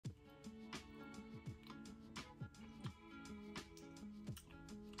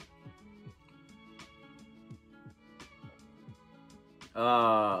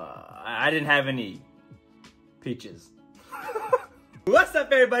I didn't have any peaches. What's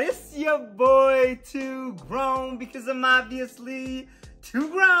up, everybody? It's your boy Too Grown, because I'm obviously too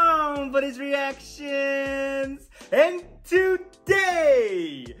grown for these reactions. And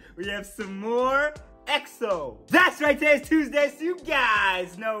today we have some more EXO. That's right, today's Tuesday, so you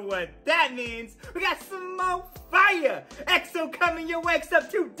guys know what that means. We got some more fire EXO coming your way. Up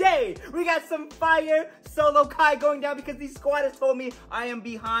today, we got some fire solo Kai going down, because the squad has told me I am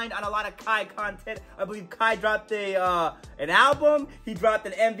behind on a lot of Kai content. I believe Kai dropped an album. He dropped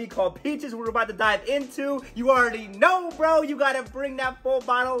an MV called Peaches, we're about to dive into. You already know, bro. You gotta bring that full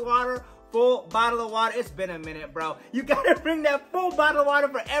bottle of water. Full bottle of water. It's been a minute, bro. You gotta bring that full bottle of water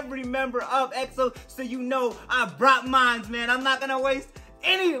for every member of EXO, so you know I brought mines, man. I'm not gonna waste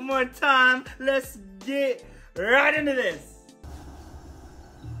any more time. Let's get right into this.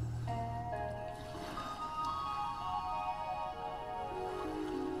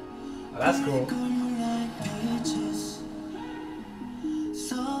 Oh, that's cool.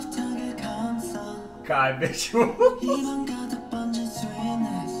 Kai visuals.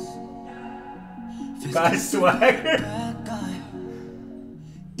 Kai swagger.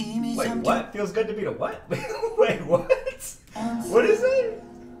 Wait, what? Feels good to be the what? Wait, what? What is it?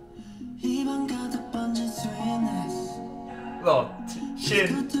 Little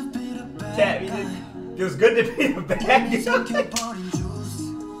chin tap. Feels good to be the bad guy.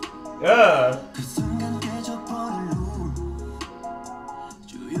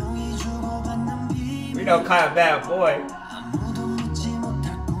 We know Kai a bad boy.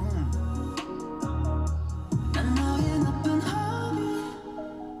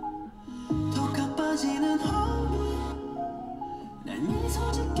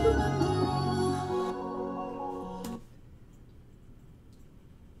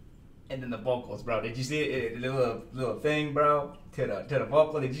 And then the vocals, bro. Did you see it? The little thing, bro, to the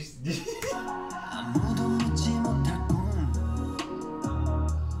vocal. Did you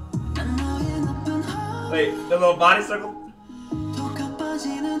Wait, the little body circle.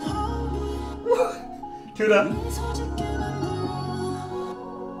 To the.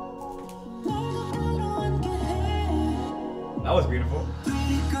 That was beautiful.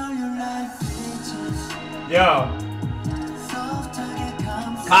 Yo.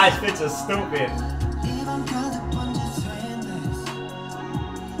 Kai's fits are stupid.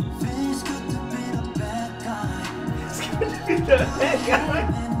 It's good to be the bad guy.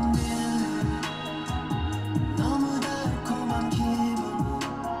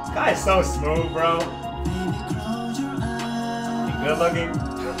 Kai's so smooth, bro. He good looking.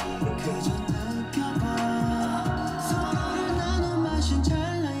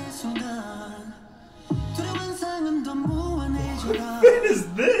 What fit is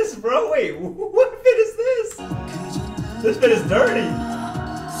this, bro? Wait, what fit is this? This fit is dirty.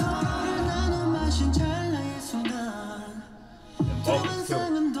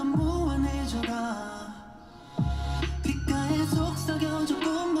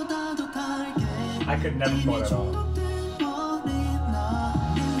 I could never pull that off.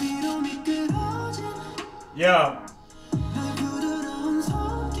 Yeah.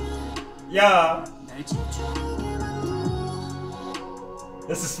 Yeah.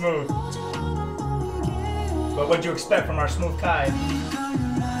 This is smooth. But what'd you expect from our smooth Kai?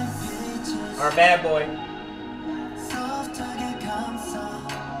 Our bad boy.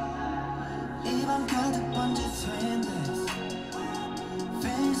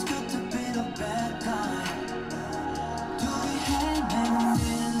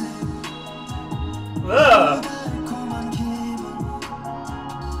 Ugh.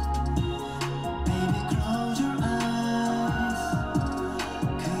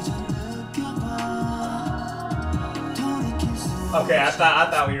 Okay, I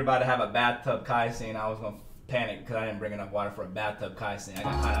thought we were about to have a bathtub Kai scene. I was gonna panic because I didn't bring enough water for a bathtub Kai scene. I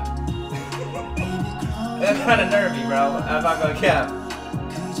got kind of nervy, bro. I'm not gonna cap.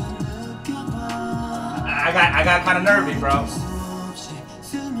 I got kind of nervy, bro.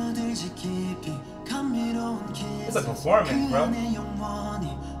 It's a performance, bro.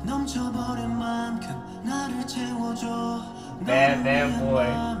 Bad boy.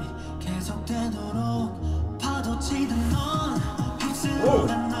 Ooh.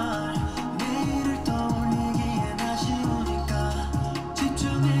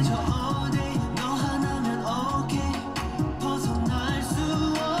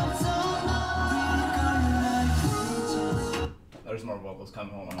 There's more vocals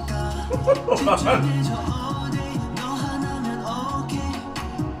coming. Hold on.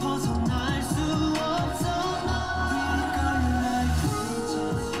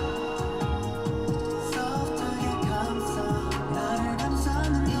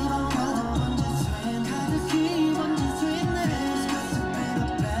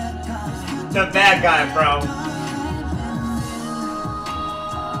 The bad guy, bro.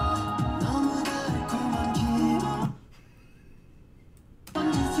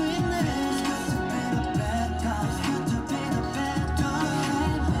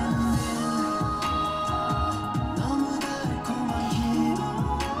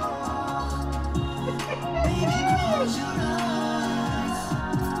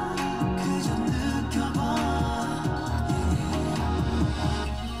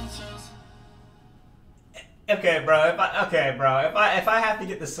 Okay, bro. If I have to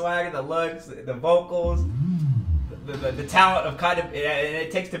get the swagger, the looks, the vocals, the talent of kind of, and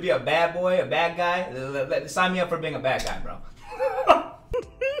it takes to be a bad boy, a bad guy, sign me up for being a bad guy, bro.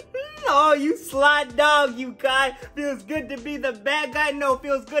 Oh, you sly dog, you Kai. Feels good to be the bad guy. No,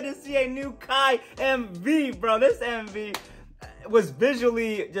 feels good to see a new Kai MV, bro. This MV was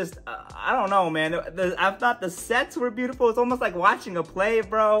visually just, I don't know, man. I thought the sets were beautiful. It's almost like watching a play,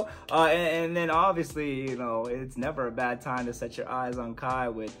 bro. And then obviously, you know, it's never a bad time to set your eyes on Kai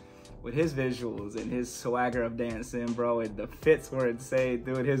with his visuals and his swagger of dancing, bro. And the fits were insane,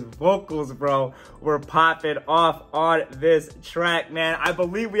 dude. His vocals, bro, were popping off on this track, man. I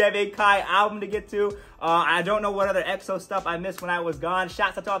believe we have a Kai album to get to. I don't know what other EXO stuff I missed when I was gone.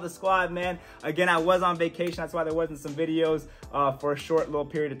 Shouts out to all the squad, man. Again, I was on vacation. That's why there wasn't some videos for a short little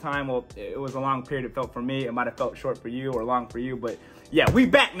period of time. Well, it was a long period, it felt for me. It might have felt short for you or long for you, but yeah, we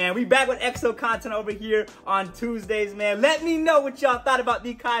back, man. We back with EXO content over here on Tuesdays, man. Let me know what y'all thought about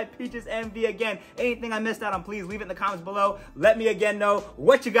the Kai Peaches MV. Again, anything I missed out on, please leave it in the comments below. Let me again know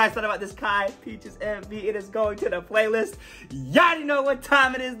what you guys thought about this Kai Peaches MV. It is going to the playlist. Y'all already know what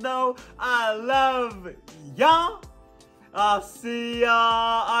time it is, though. I love y'all. I'll see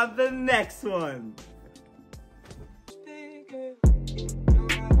y'all on the next one.